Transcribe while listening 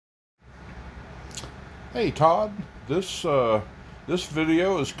Hey Todd, this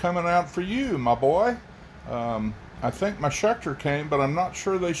video is coming out for you, my boy. I think my Schecter came, but I'm not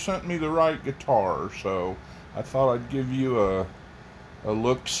sure they sent me the right guitar, so I thought I'd give you a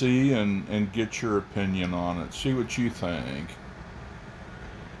look-see and get your opinion on it. See what you think.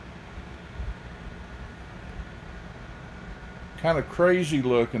 Kind of crazy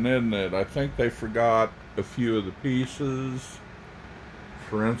looking, isn't it? I think they forgot a few of the pieces.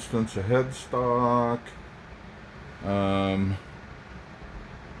 For instance, a headstock.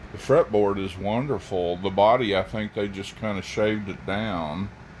 The fretboard is wonderful. The body, I think they just kind of shaved it down.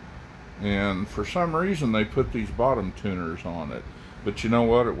 And for some reason, they put these bottom tuners on it. But you know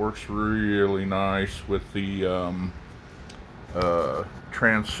what? It works really nice with the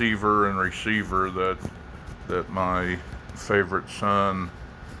transceiver and receiver that my favorite son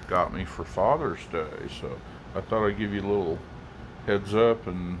got me for Father's Day. So I thought I'd give you a little heads up.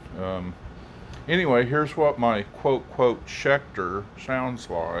 And anyway, here's what my quote Schecter sounds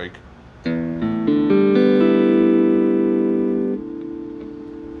like.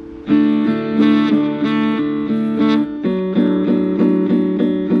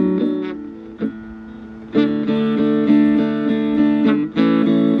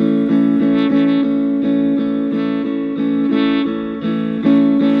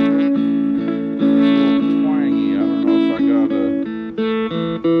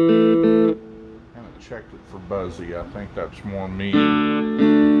 Checked it for buzzy. I think that's more me. I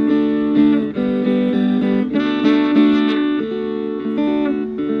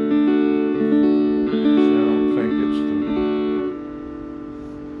don't think it's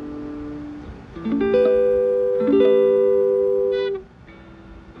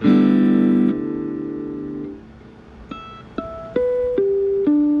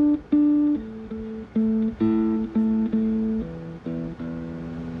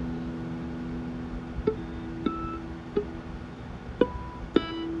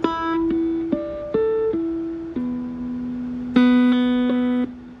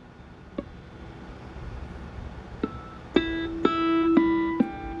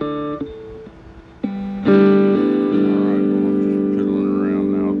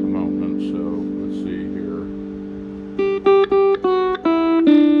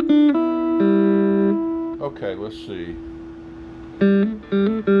okay, let's see.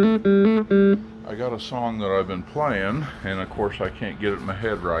 I got a song that I've been playing, and of course I can't get it in my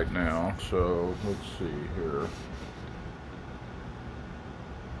head right now, so let's see here.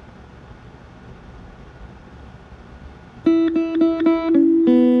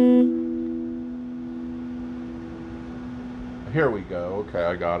 Here we go. Okay,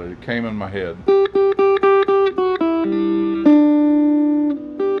 I got it. It came in my head.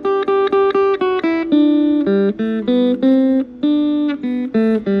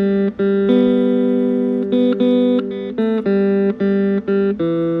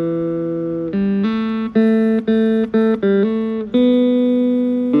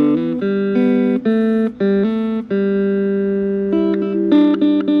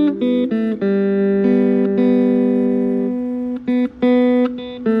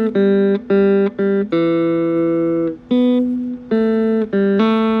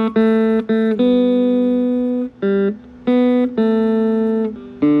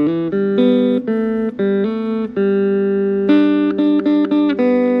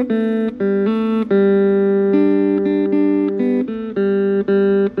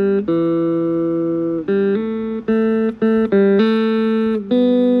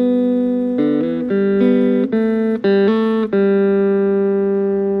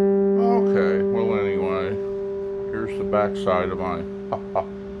 Backside of my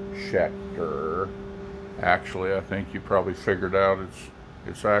Schecter. Actually, I think you probably figured out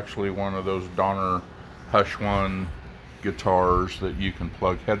it's actually one of those Donner Hush One guitars that you can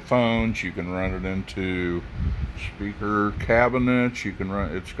plug headphones, you can run it into speaker cabinets, you can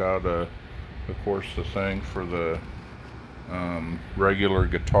run, it's got of course the thing for the regular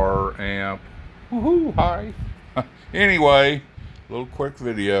guitar amp. Woohoo, hi. Anyway, little quick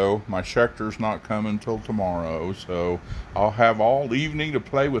video. My Schecter's not coming till tomorrow, so I'll have all evening to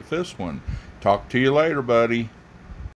play with this one. Talk to you later, buddy.